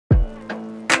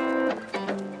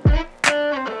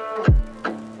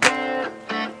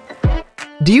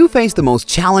Do you face the most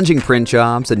challenging print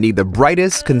jobs and need the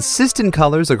brightest, consistent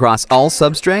colors across all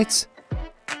substrates?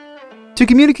 To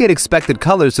communicate expected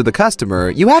colors to the customer,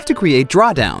 you have to create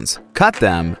drawdowns, cut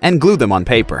them, and glue them on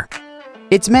paper.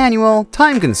 It's manual,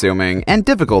 time-consuming, and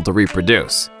difficult to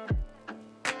reproduce.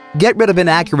 Get rid of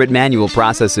inaccurate manual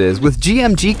processes with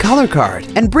GMG Color Card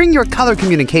and bring your color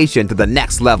communication to the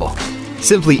next level.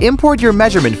 Simply import your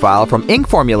measurement file from ink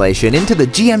formulation into the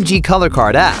GMG Color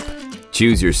Card app.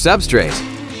 Choose your substrate,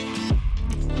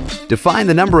 define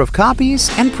the number of copies,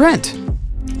 and print.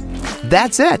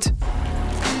 That's it!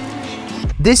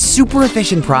 This super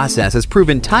efficient process has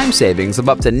proven time savings of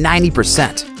up to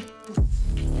 90%.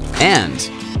 And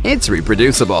it's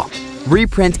reproducible.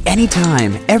 Reprint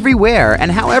anytime, everywhere, and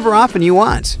however often you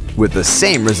want, with the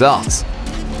same results.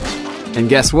 And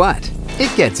guess what?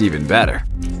 It gets even better.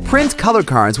 Print color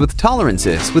cards with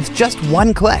tolerances with just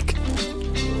one click.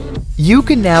 You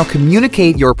can now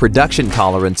communicate your production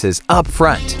tolerances up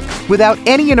front without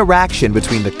any interaction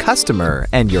between the customer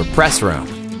and your press room.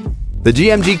 The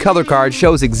GMG Color Card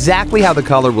shows exactly how the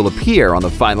color will appear on the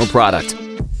final product.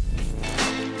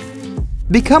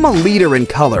 Become a leader in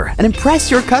color and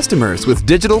impress your customers with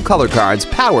digital color cards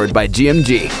powered by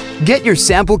GMG. Get your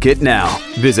sample kit now.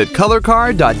 Visit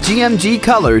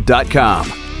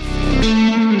colorcard.gmgcolor.com.